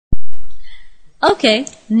Okay,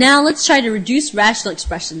 now let's try to reduce rational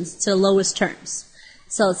expressions to the lowest terms.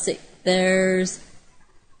 So let's see. There's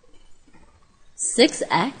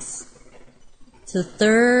 6x to the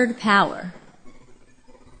third power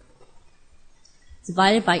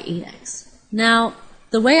divided by 8x. Now,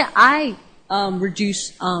 the way I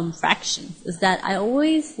reduce fractions is that I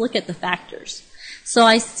always look at the factors. So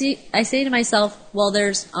I say to myself, well,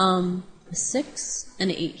 there's 6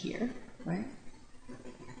 and 8 here, right?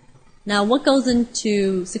 Now, what goes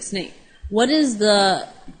into 6 and 8? What is the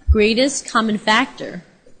greatest common factor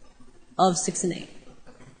of 6 and 8?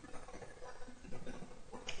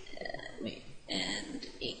 And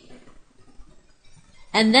 8.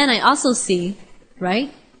 And then I also see,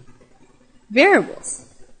 right, variables.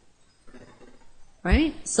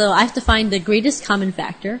 Right? So I have to find the greatest common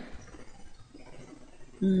factor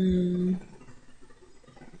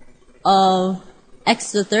of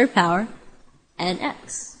x to the third power and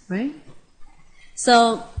x, right?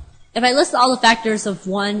 So if I list all the factors of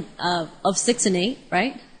 6 and 8,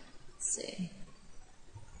 right? Let's see.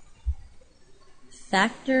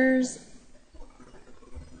 Factors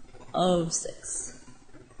of 6,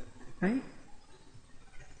 right?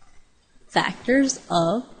 Factors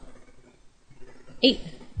of 8,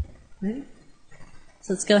 right?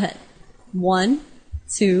 So let's go ahead. 1,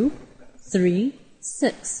 2, 3,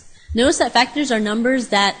 6. Notice that factors are numbers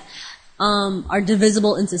that are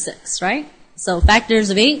divisible into 6, right? So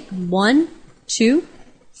factors of 8, 1, 2,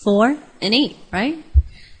 4, and 8, right?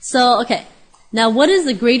 So, okay. Now, what is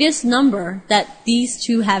the greatest number that these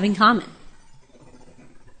two have in common?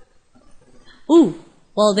 Ooh,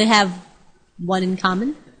 well, they have 1 in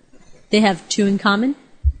common. They have 2 in common.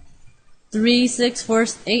 3, 6, 4,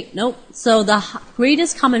 8, nope. So the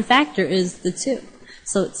greatest common factor is the 2.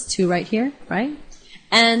 So it's 2 right here, right?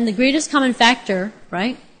 And the greatest common factor,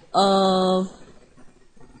 right, of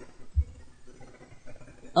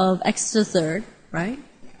x to the third, right?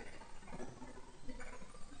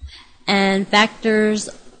 And factors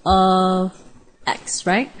of x,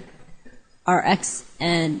 right, are x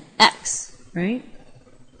and x, right?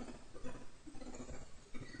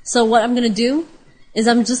 So what I'm going to do is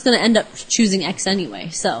I'm just going to end up choosing x anyway.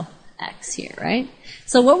 So x here, right?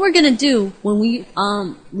 So what we're going to do when we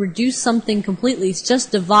reduce something completely is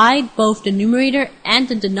just divide both the numerator and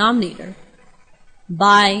the denominator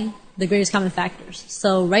by the greatest common factors.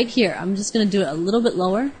 So right here, I'm just going to do it a little bit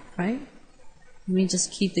lower, right? Let me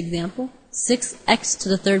just keep the example. 6x to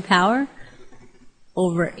the third power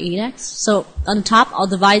over 8x. So on the top, I'll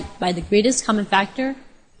divide by the greatest common factor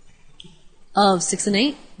of 6 and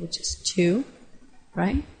 8, which is 2,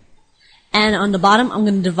 right? And on the bottom, I'm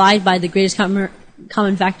going to divide by the greatest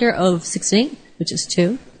common factor of 6 and 8, which is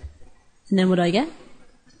 2. And then what do I get?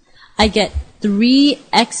 I get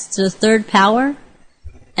 3x to the third power,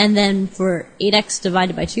 and then for 8x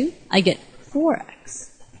divided by 2, I get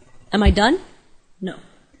 4x. Am I done? No.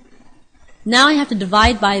 Now I have to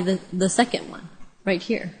divide by the second one, right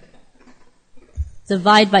here.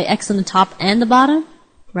 Divide by x on the top and the bottom,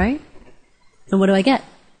 right? And what do I get?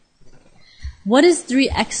 What is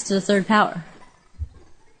 3x to the third power?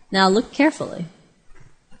 Now look carefully.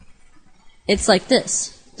 It's like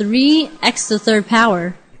this. 3x to the third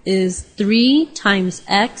power is 3 times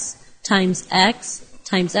x times x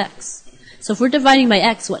times x. So if we're dividing by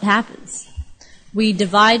x, what happens? We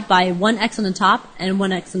divide by 1x on the top and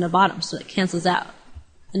 1x on the bottom, so it cancels out.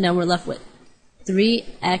 And now we're left with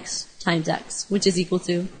 3x times x, which is equal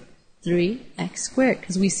to 3x squared,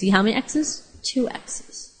 because we see how many x's? 2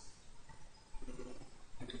 x's.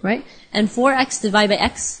 Right? And 4x divided by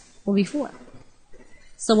x will be 4.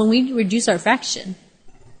 So when we reduce our fraction,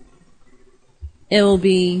 it will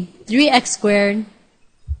be 3x squared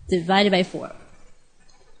divided by 4.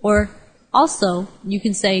 Or also, you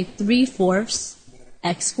can say 3/4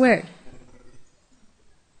 x squared.